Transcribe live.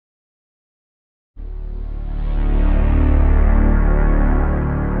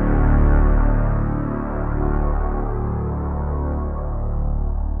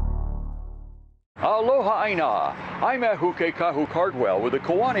Mahalo. I'm Ahuke Kahu Cardwell with the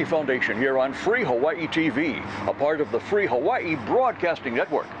Kiwane Foundation here on Free Hawaii TV, a part of the Free Hawaii Broadcasting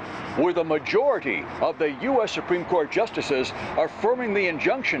Network. With a majority of the U.S. Supreme Court justices affirming the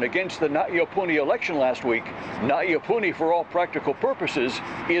injunction against the Na'iapuni election last week, Na'iapuni, for all practical purposes,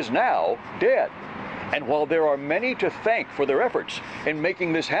 is now dead. And while there are many to thank for their efforts in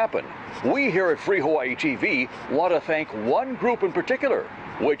making this happen, we here at Free Hawaii TV want to thank one group in particular,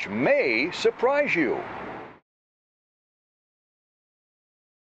 which may surprise you.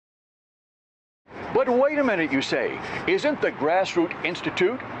 But wait a minute, you say, isn't the Grassroot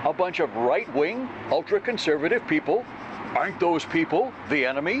Institute a bunch of right-wing, ultra-conservative people? Aren't those people the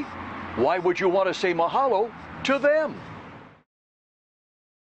enemy? Why would you want to say mahalo to them?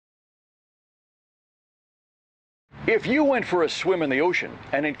 If you went for a swim in the ocean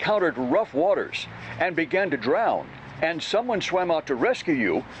and encountered rough waters and began to drown, and someone swam out to rescue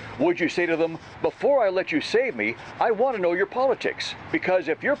you, would you say to them, "Before I let you save me, I want to know your politics, because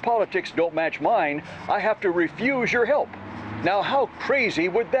if your politics don't match mine, I have to refuse your help"? Now, how crazy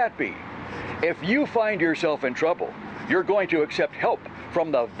would that be? If you find yourself in trouble, you're going to accept help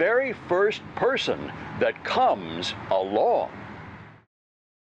from the very first person that comes along.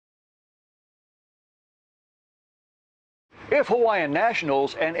 If Hawaiian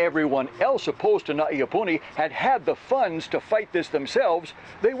nationals and everyone else opposed to Na'iapuni had had the funds to fight this themselves,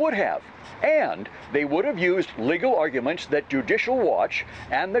 they would have. And they would have used legal arguments that Judicial Watch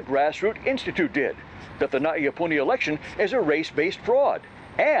and the Grassroot Institute did, that the Na'iapuni election is a race-based fraud,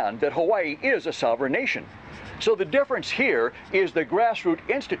 and that Hawaii is a sovereign nation. So the difference here is the Grassroot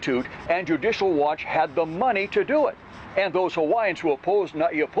Institute and Judicial Watch had the money to do it, and those Hawaiians who opposed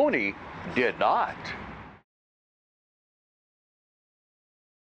Na'iapuni did not.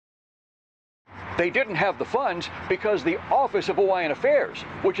 They didn't have the funds because the Office of Hawaiian Affairs,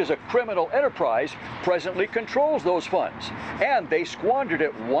 which is a criminal enterprise, presently controls those funds. And they squandered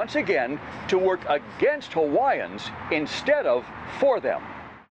it once again to work against Hawaiians instead of for them.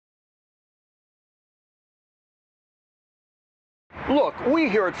 Look, we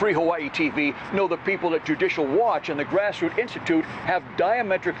here at Free Hawaii TV know the people at Judicial Watch and the Grassroot Institute have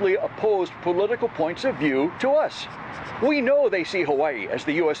diametrically opposed political points of view to us. We know they see Hawaii as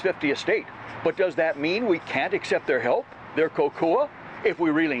the U.S. 50th state, but does that mean we can't accept their help, their kokua, if we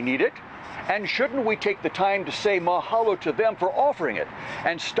really need it? And shouldn't we take the time to say mahalo to them for offering it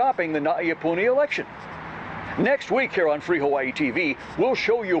and stopping the Na'iapuni election? Next week here on Free Hawaii TV, we'll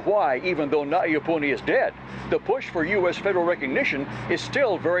show you why, even though Na'iapuni is dead, the push for U.S. federal recognition is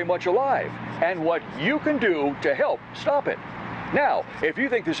still very much alive, and what you can do to help stop it. Now, if you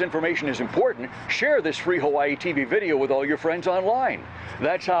think this information is important, share this Free Hawaii TV video with all your friends online.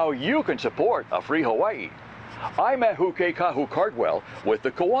 That's how you can support a Free Hawaii. I'm Ahuke Kahu Cardwell with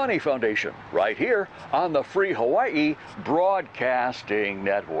the Kiwane Foundation, right here on the Free Hawaii Broadcasting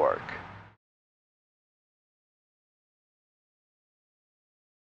Network.